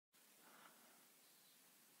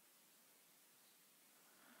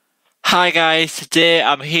Hi guys, today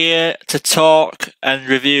I'm here to talk and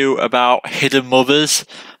review about Hidden Mothers,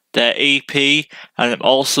 their EP, and I'm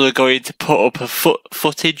also going to put up a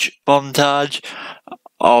footage montage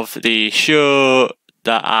of the show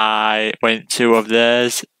that I went to of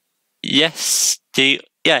theirs yesterday.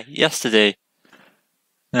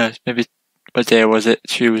 No, maybe, what day was it?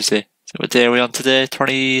 Tuesday. So what day are we on today?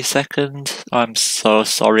 22nd? I'm so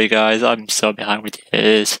sorry guys, I'm so behind with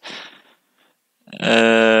days.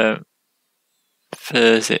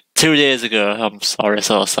 Thursday, 2 days ago. I'm sorry,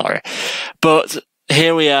 so sorry. But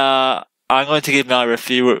here we are. I'm going to give my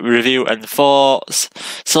review and thoughts.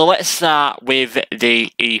 So let's start with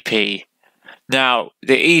the EP. Now,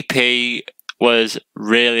 the EP was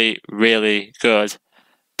really, really good.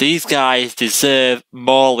 These guys deserve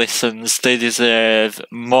more listens. They deserve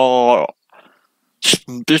more.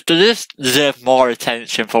 They just deserve more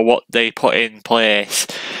attention for what they put in place.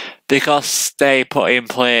 Because they put in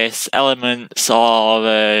place elements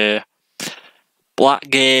of black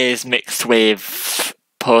gaze mixed with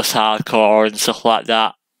post-hardcore and stuff like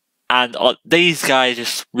that. And these guys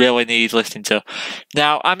just really need listening to.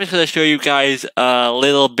 Now, I'm just going to show you guys a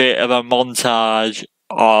little bit of a montage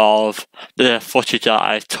of the footage that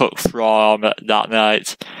I took from that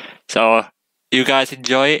night. So, you guys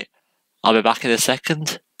enjoy it. I'll be back in a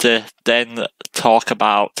second to then talk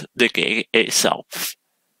about the gig itself.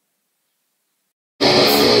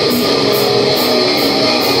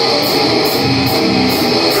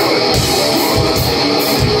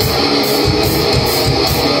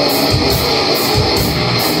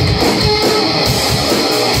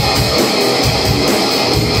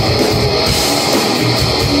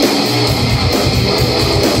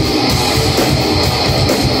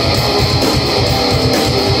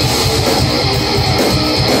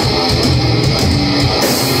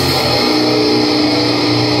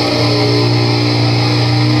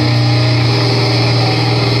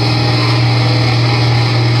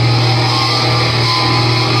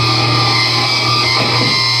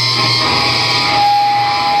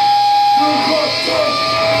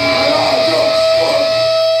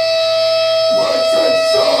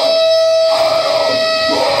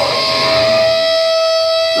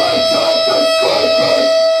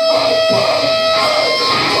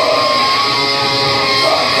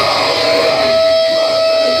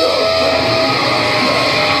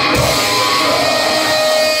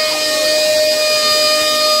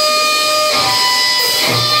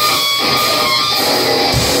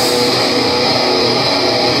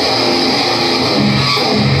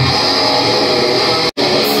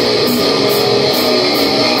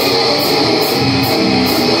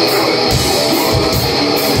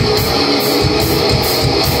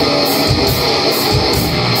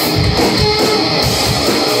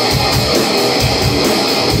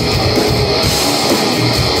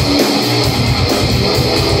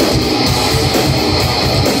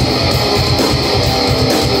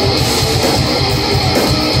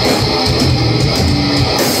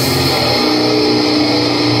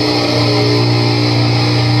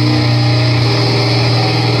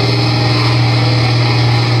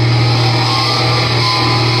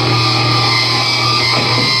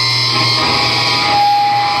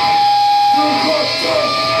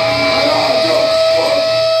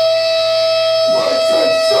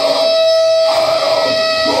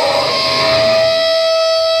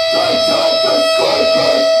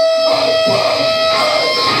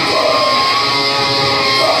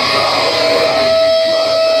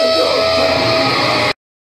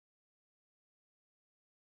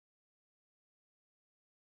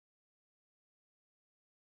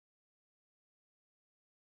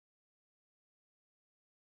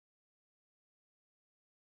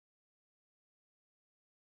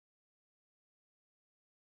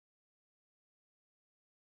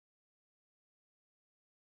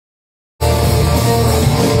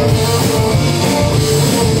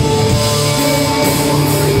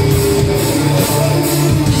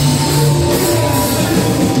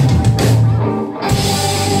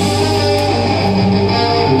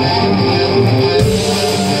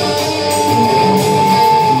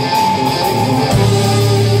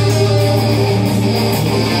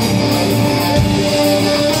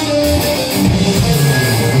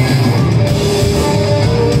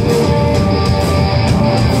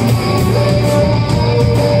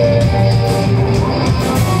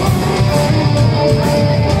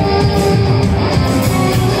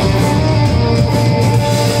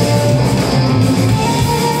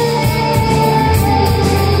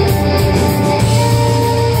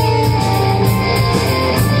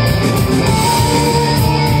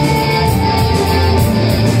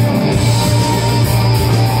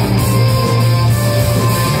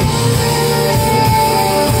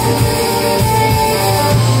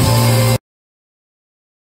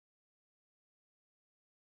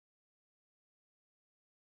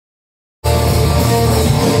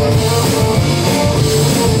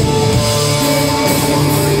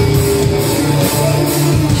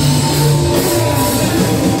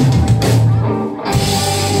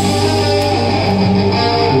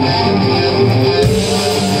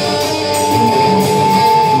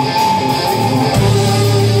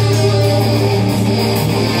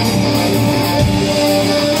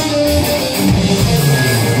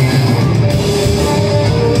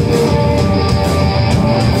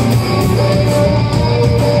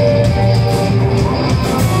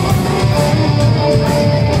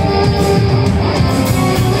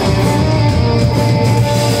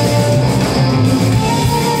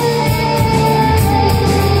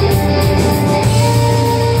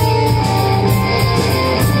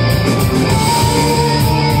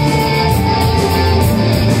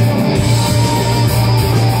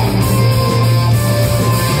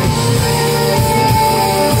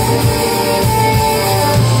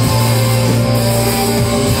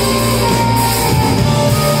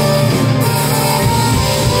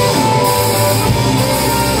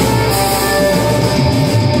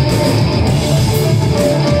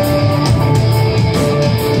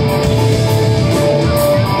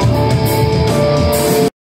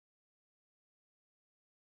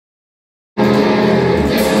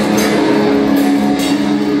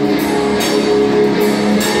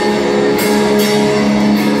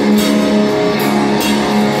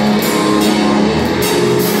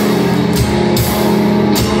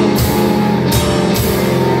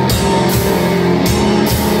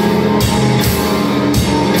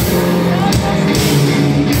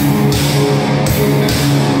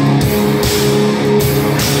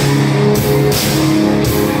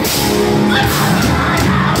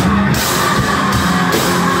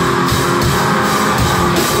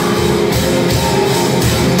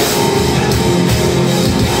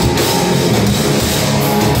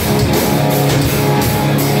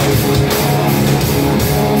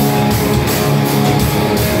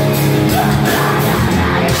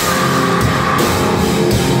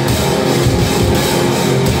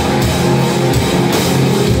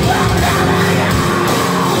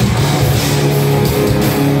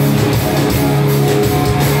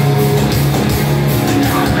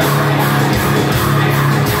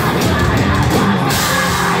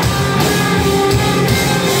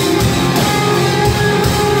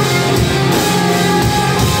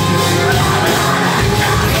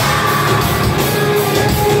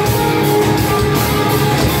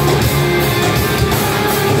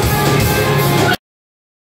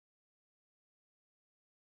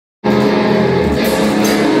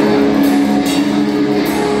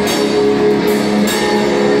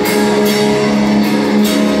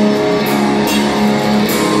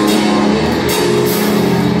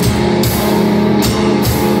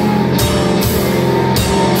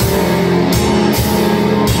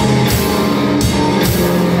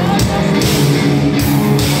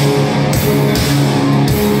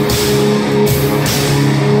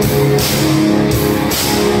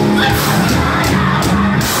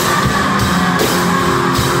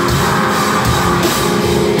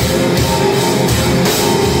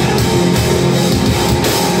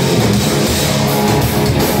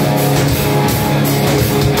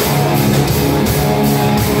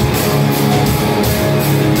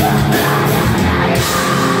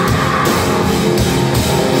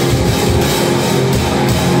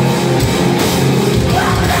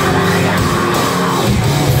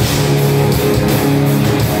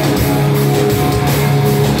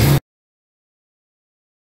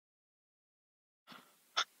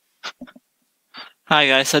 Hi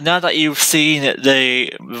guys, so now that you've seen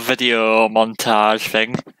the video montage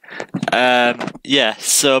thing, yeah,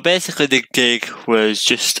 so basically the gig was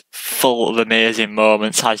just full of amazing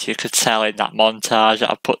moments, as you could tell in that montage that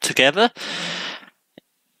I've put together.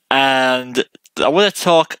 And I want to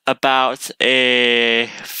talk about a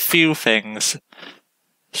few things.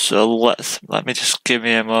 So let me just give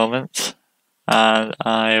me a moment, and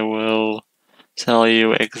I will tell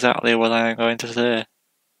you exactly what I'm going to say.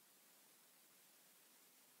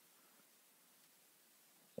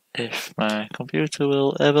 If my computer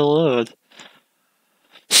will ever load.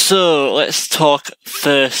 So let's talk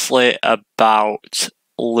firstly about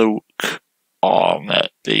Luke on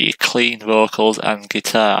the clean vocals and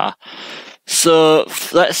guitar. So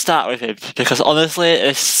let's start with him, because honestly,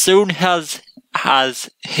 as soon as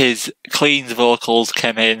his clean vocals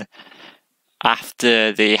came in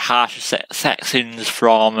after the harsher sections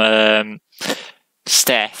from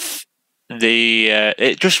Steph,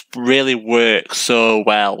 it just really works so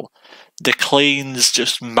well. The cleans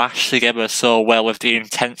just mash together so well with the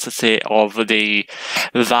intensity of the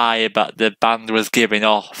vibe that the band was giving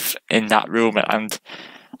off in that room, and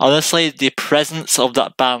honestly, the presence of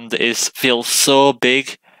that band feels so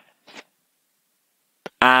big.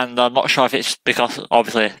 And I'm not sure if it's because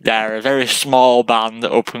obviously they're a very small band,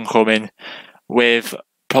 up and coming, with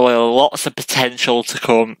probably lots of potential to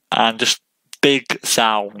come and just big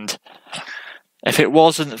sound. If it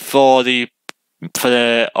wasn't for the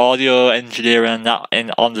audio engineering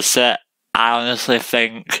on the set, I honestly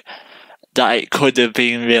think that it could have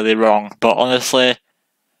been really wrong. But honestly,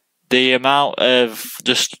 the amount of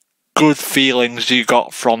just good feelings you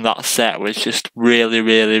got from that set was just really,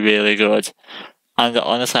 really, really good. And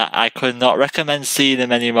honestly, I could not recommend seeing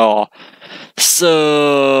them anymore.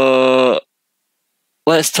 So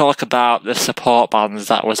let's talk about the support bands.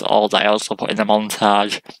 That was all that I also put in the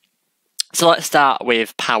montage. So let's start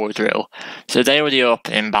with Powerdrill. So they were the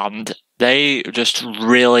opening band. They just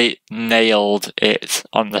really nailed it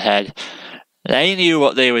on the head. They knew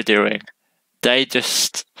what they were doing. They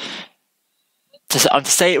just... And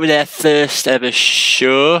to say it was their first ever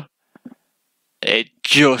show, it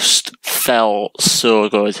just felt so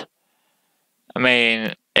good. I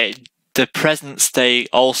mean, the presence they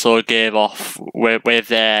also gave off with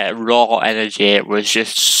their raw energy was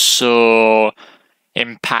just so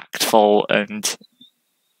impactful, and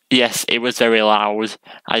yes, it was very loud,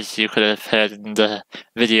 as you could have heard in the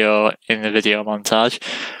video montage,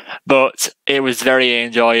 but it was very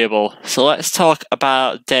enjoyable. So let's talk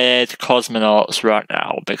about Dead Cosmonauts right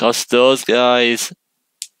now, because those guys,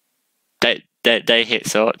 they hit,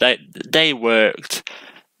 so they worked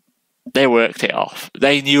it off.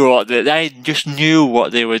 They just knew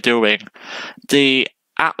what they were doing. The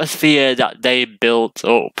atmosphere that they built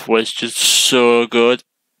up was just so good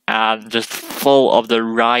and just full of the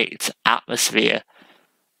right atmosphere.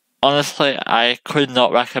 Honestly, I could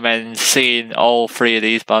not recommend seeing all three of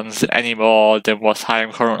these bands any more than what I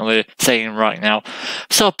am currently saying right now.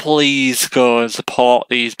 So please go and support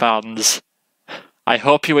these bands. I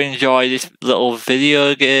hope you enjoy this little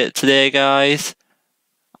video today, guys.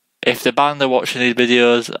 If the band are watching these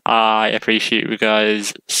videos, I appreciate you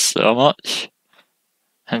guys so much.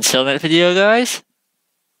 Until next video, guys,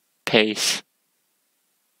 peace.